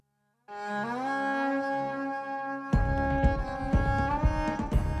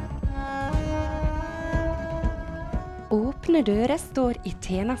Åpne dører står i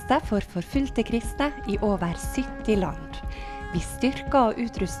tjeneste for forfulgte kristne i over 70 land. Vi styrker og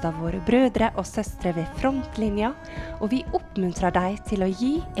utruster våre brødre og søstre ved frontlinja, og vi oppmuntrer dem til å gi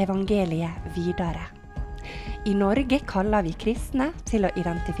evangeliet videre. I Norge kaller vi kristne til å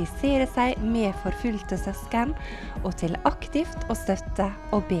identifisere seg med forfulgte søsken, og til aktivt å støtte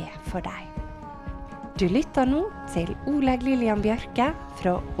og be for dem. Du lytter nå til Oleg Lillian Bjørke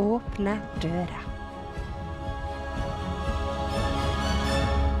fra Åpne dører.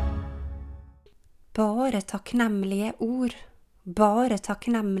 Bare takknemlige ord, bare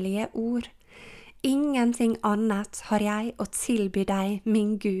takknemlige ord. Ingenting annet har jeg å tilby deg,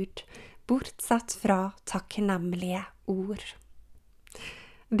 min Gud, bortsett fra takknemlige ord.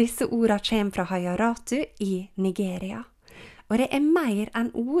 Disse ordene kommer fra Hayaratu i Nigeria, og det er mer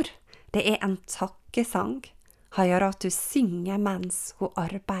enn ord, det er en takkesang. Hayaratu synger mens hun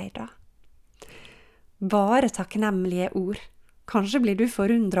arbeider. Bare takknemlige ord. Kanskje blir du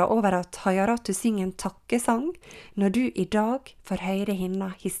forundret over at Hayaratu synger en takkesang når du i dag får høre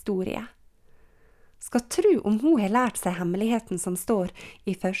hennes historie. Skal tro om hun har lært seg hemmeligheten som står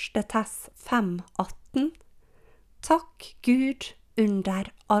i 1. Tess 5,18. Takk Gud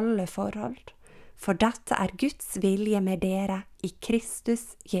under alle forhold, for dette er Guds vilje med dere i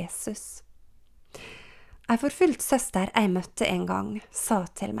Kristus Jesus. En forfulgt søster jeg møtte en gang sa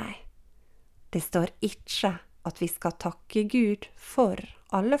til meg, det står ikke at vi skal takke Gud for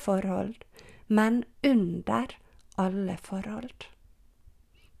alle forhold, men under alle forhold.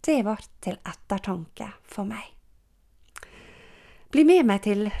 Det var til ettertanke for meg. Bli med meg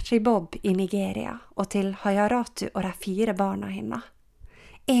til Chibob i Nigeria og til Hayaratu og de 4 barna hennes.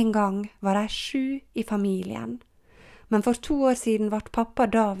 En gang var de 7 i familien, men for 2 år siden ble pappa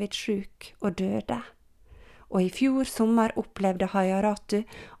David syk og døde. Og i fjor sommer opplevde Hayaratu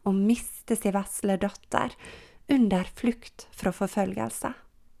å miste sin vesle datter under flukt fra forfølgelse.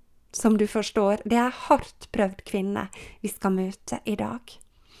 Som du forstår, det er hardt prøvd kvinne vi skal møte i dag.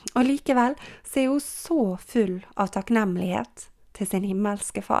 Og likevel så er hun så full av takknemlighet til sin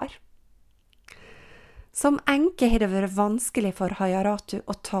himmelske far. Som enke har det vært vanskelig for Hayaratu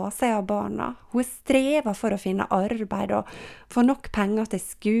å ta seg av barna. Hun strever for å finne arbeid og få nok penger til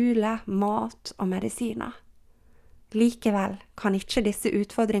skole, mat og medisiner. Likevel kan ikke disse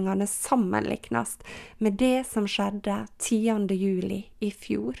utfordringene sammenliknes med det som skjedde 10. juli i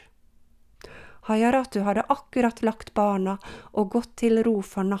fjor. Hayaratu hadde akkurat lagt barna og gått til ro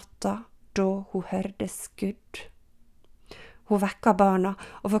for natta da hun hørte skudd. Hun vekket barna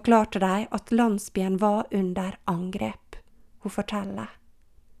og forklarte dem at landsbyen var under angrep. Hun forteller.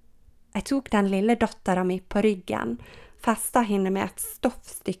 Jeg tok den lille datteren min på ryggen, festet henne med et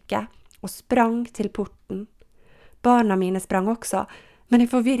stoffstykke og sprang til porten. Barna mine sprang også, men i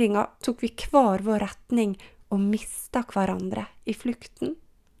forvirringen tok vi hver vår retning og mistet hverandre i flukten.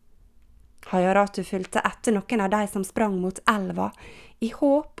 Hayaratu fulgte etter noen av de som sprang mot elva, i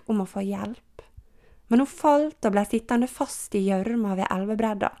håp om å få hjelp. Men hun falt og ble sittende fast i gjørma ved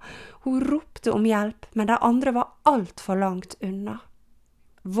elvebredda. Hun ropte om hjelp, men de andre var alt for langt unna.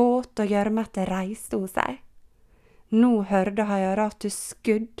 Våt og gjørmete reiste hun seg. Nå hørte Hayaratu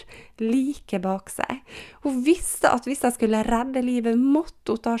skudd like bak seg. Hun visste at hvis hun skulle redde livet,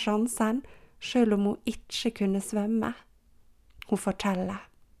 måtte hun ta sjansen, selv om hun ikke kunne svømme. Hun forteller.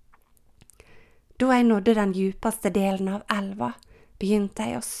 Da jeg nådde den djupeste delen av elva, begynte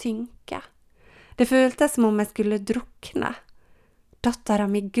jeg å synke. Det føltes som om jeg skulle drukne.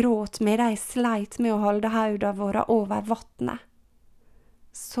 Datteren min gråt med jeg sleit med å holde hodene våre over vattnet.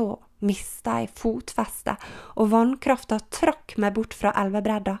 Så mistet jeg fotfestet, og vannkraften trakk meg bort fra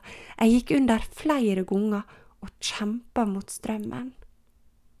elvebredda. Jeg gikk under flere ganger og kjempet mot strømmen.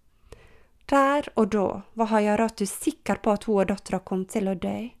 Der og da var Hayaratu sikker på at hun og datteren kom til å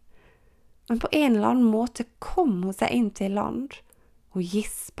dø. Men på en eller annen måte kom hun seg inn til land. Hun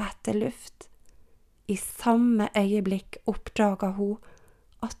gispet etter luft. I samme øyeblikk oppdaget hun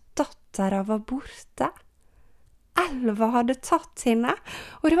at datteren var borte. Elva hadde tatt henne,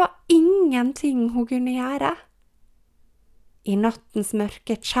 og det var ingenting hun kunne gjøre. I nattens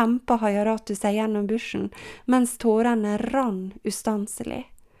mørke kjempet Hayaratu seg gjennom bushen, mens tårene rann ustanselig.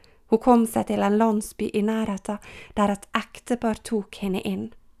 Hun kom seg til en landsby i nærheten, der et ektepar tok henne inn.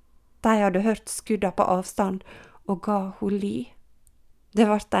 De hadde hørt skudda på avstand, og ga hun ly. Det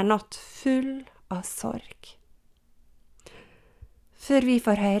ble en natt full av sorg. Før vi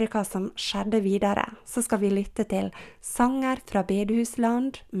får høre hva som skjedde videre, så skal vi lytte til sanger fra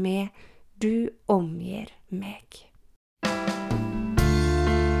Bedehusland med Du omgir meg.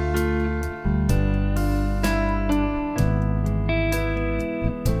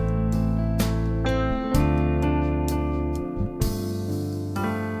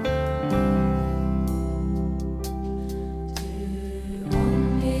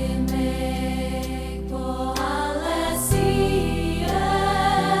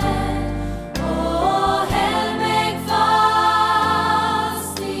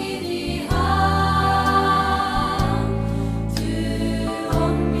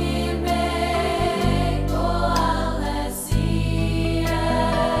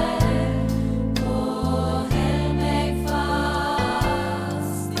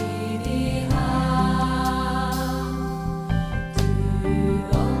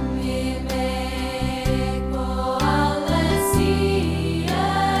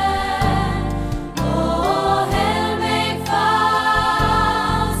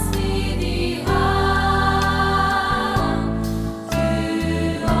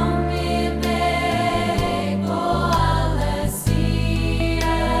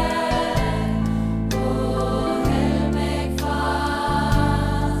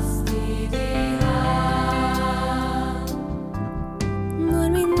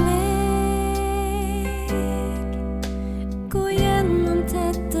 min väg gå genom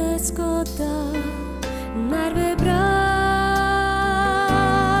tätte skåda när vi bröttes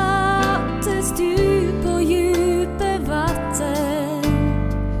du på djupe vatten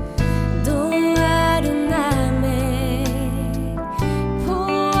då du nær mig på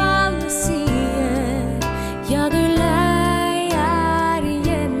alla sidor ja du leier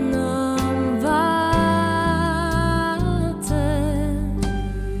gjennom vatten du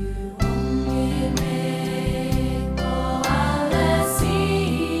omgir meg på alle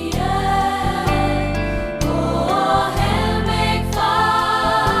sidor og held meg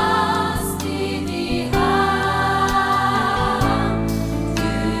fast i din hand du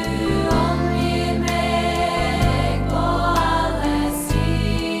omgir meg på alle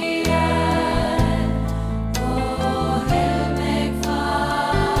sidor og held meg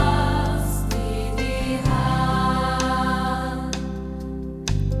fast i din hand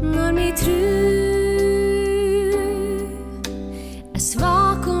når min tru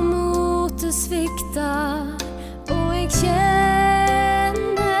svak og motet svikter og jeg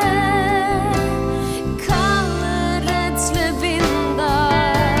kjenner kalde redsle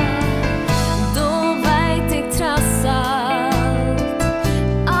vinder da vet jeg trass alt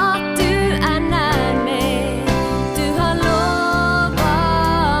at du nær meg du har lov å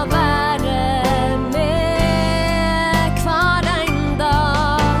være med hver en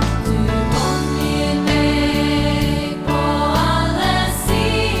dag du omgir meg på alle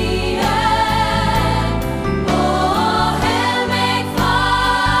sidor og held meg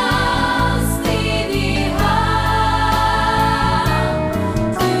fast i din hand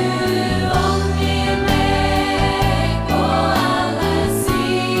du omgir meg på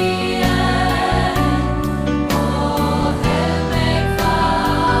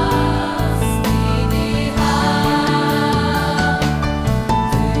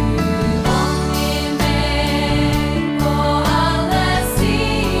alle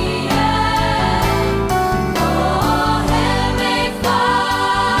sidor og held meg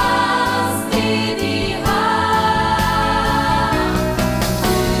fast i din hand du omgir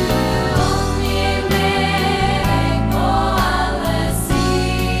meg på alle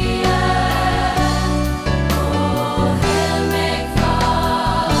sidor og held meg fast i din hand du omgir meg på alle sidor og held meg fast i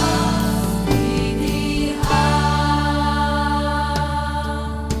din hand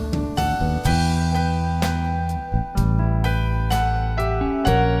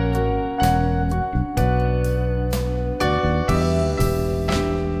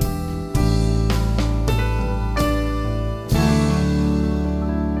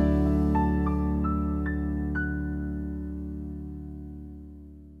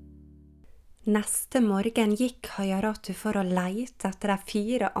Neste morgen gikk Hayaratu for å leite etter de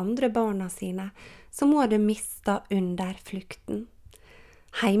 4 andre barna sine, som hun hadde mistet under flukten.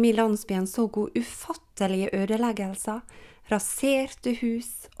 Heime i landsbyen så hun ufattelige ødeleggelser, raserte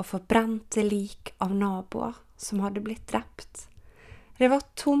hus og forbrente lik av naboer som hadde blitt drept. Det var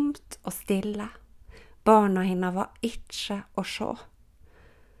tomt og stille. Barna henne var ikke å se.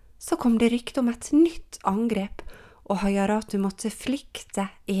 Så kom det rykte om et nytt angrep, og Hayaratu måtte flykte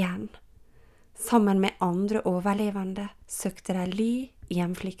igjen. Sammen med andre overlevende søkte de ly i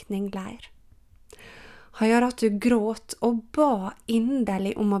en flyktningleir. Hayaratu gråt og ba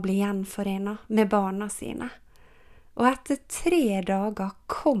inderlig om å bli gjenforenet med barna sine. Og etter 3 dager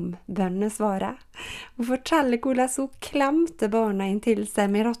kom bønnesvaret. Hun forteller hvordan hun klemte barna inntil seg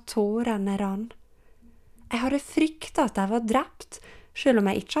med at tårene rann. Jeg hadde fryktet at de var drept, selv om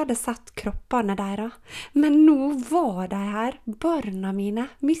jeg ikke hadde sett kroppene deres. Men nå var de her, barna mine,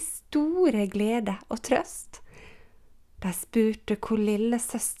 med store glede og trøst. De spurte hvor lille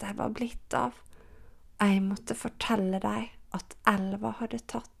søster var blitt av. Jeg måtte fortelle dem at elva hadde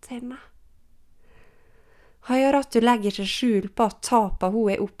tatt henne. Hayaratu legger ikke skjul på at tapet hun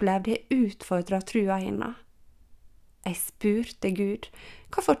har opplevd har utfordret trua henne. Jeg spurte Gud,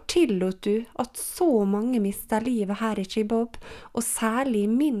 hvorfor tillot du at så mange mistet livet her i Chibob, og særlig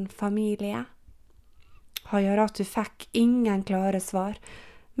min familie? Hayaratu fikk ingen klare svar,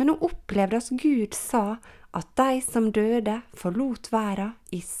 men hun opplevde at Gud sa at de som døde forlot verden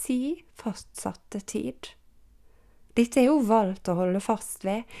i si fastsatte tid. Dette er hun valgt å holde fast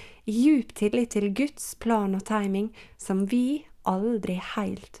ved, i djup tillit til Guds plan og timing, som vi aldri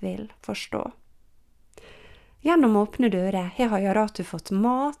helt vil forstå. Gjennom åpne dører har Hayaratu fått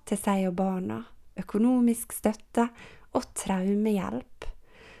mat til seg og barna, økonomisk støtte og traumehjelp.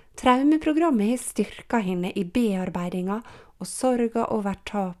 Traumeprogrammet har styrket henne i bearbeidinga og sorga over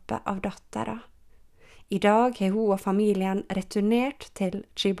tapet av dattera. I dag har hun og familien returnert til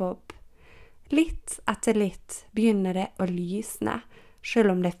Chibob. Litt etter litt begynner det å lysne,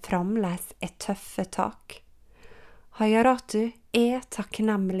 selv om det fremdeles er tøffe tak. Hayaratu er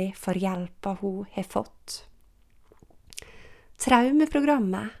takknemlig for hjelpa hun har fått.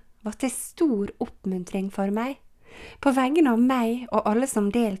 Traumeprogrammet var til stor oppmuntring for meg. På vegne av meg og alle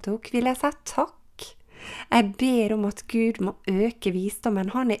som deltok vil jeg si takk. Jeg ber om at Gud må øke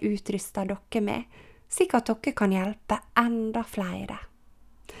visdommen han er utrustet dere med, slik at dere kan hjelpe enda flere.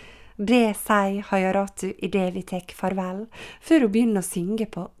 Det sier Hayaratu i det vi tek farvel, før hun begynner å synge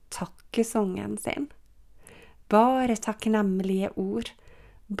på takkesongen sin. Bare takknemlige ord,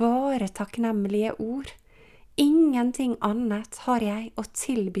 bare takknemlige ord. Ingenting annet har jeg å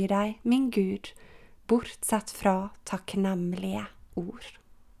tilby deg, min Gud, bortsett fra takknemlige ord.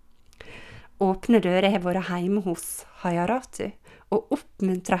 Åpne dører har vært hjemme hos Hayaratu og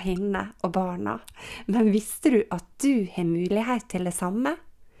oppmuntret henne og barna, men visste du at du har mulighet til det samme?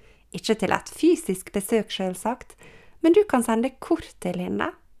 Ikke til et fysisk besøk selvsagt, men du kan sende kort til henne.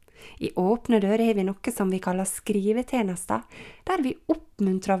 I Åpne dører har vi noe som vi kaller skrivetjenester, der vi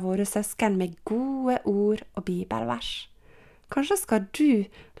oppmuntrer våre søsken med gode ord og bibelvers. Kanskje skal du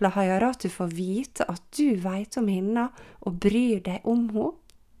la Hayaratu få vite at du vet om henne og bryr deg om henne?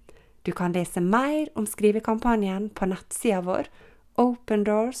 Du kan lese mer om skrivekampanjen på nettsida vår,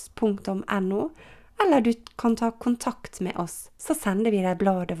 opendoors.no, eller du kan ta kontakt med oss, så sender vi deg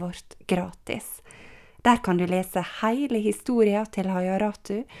bladet vårt gratis. Der kan du lese hele historien til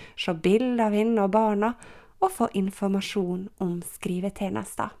Hayaratu, se bilder av henne og barna, og få informasjon om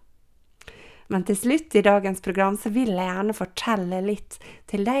skrivetjenester. Men til slutt i dagens program så vil jeg gjerne fortelle litt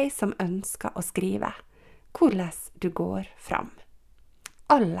til deg som ønsker å skrive, hvordan du går fram.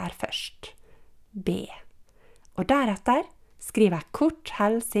 Aller først, be. Og deretter skriv en kort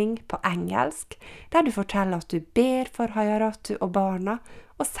helsing på engelsk, der du forteller at du ber for Hayaratu og barna,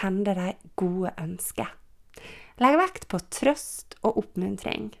 og sender deg gode ønsker. Legg vekt på trøst og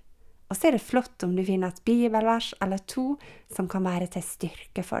oppmuntring. Og så er det flott om du finner et bibelvers eller to som kan være til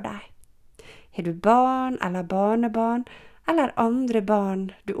styrke for deg. Har du barn eller barnebarn, eller andre barn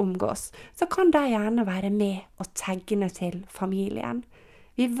du omgås, så kan de gjerne være med og tegne til familien.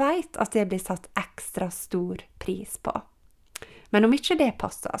 Vi vet at det blir satt ekstra stor pris på. Men om ikke det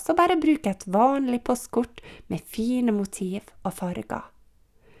passer, så bare bruk et vanlig postkort med fine motiv og farger.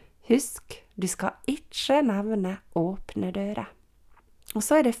 Husk, du skal ikke nevne åpne dører. Og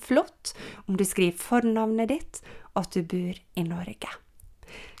så er det flott om du skriver fornavnet ditt og at du bor i Norge.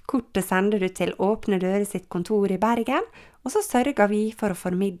 Kortet sender du til Åpne dører sitt kontor i Bergen, og så sørger vi for å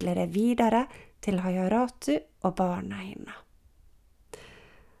formidle det videre til Hayaratu og barna henne.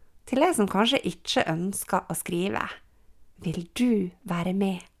 Til deg som kanskje ikke ønsker å skrive, vil du være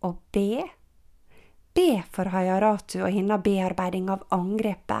med og be? Be for Hayaratu og hennes bearbeiding av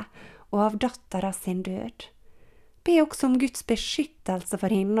angrepet og av datteren sin død. Be også om Guds beskyttelse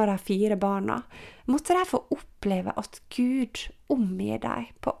for henne og de 4 barna. Måtte de få oppleve at Gud omgir dem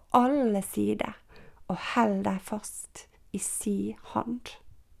på alle sider og holder dem fast i sin hånd.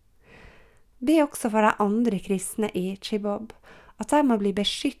 Be også for de andre kristne i Chibok, at de må bli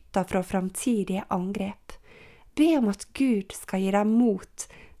beskyttet fra framtidige angrep. Be om at Gud skal gi dem mot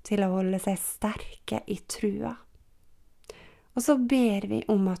til å holde seg sterke i trua. Og så ber vi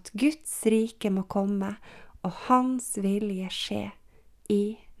om at Guds rike må komme, og hans vilje skje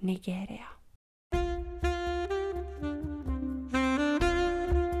i Nigeria.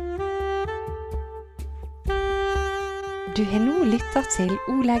 Du har nå lyttet til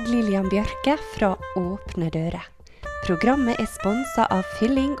Oleg Lillian Bjørke fra Åpne dører. Programmet er sponset av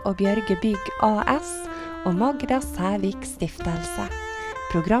Fylling og Bjørge Bygg AS og Magda Sævik Stiftelse.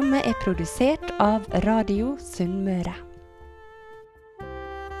 Programmet er produsert av Radio Sunnmøre.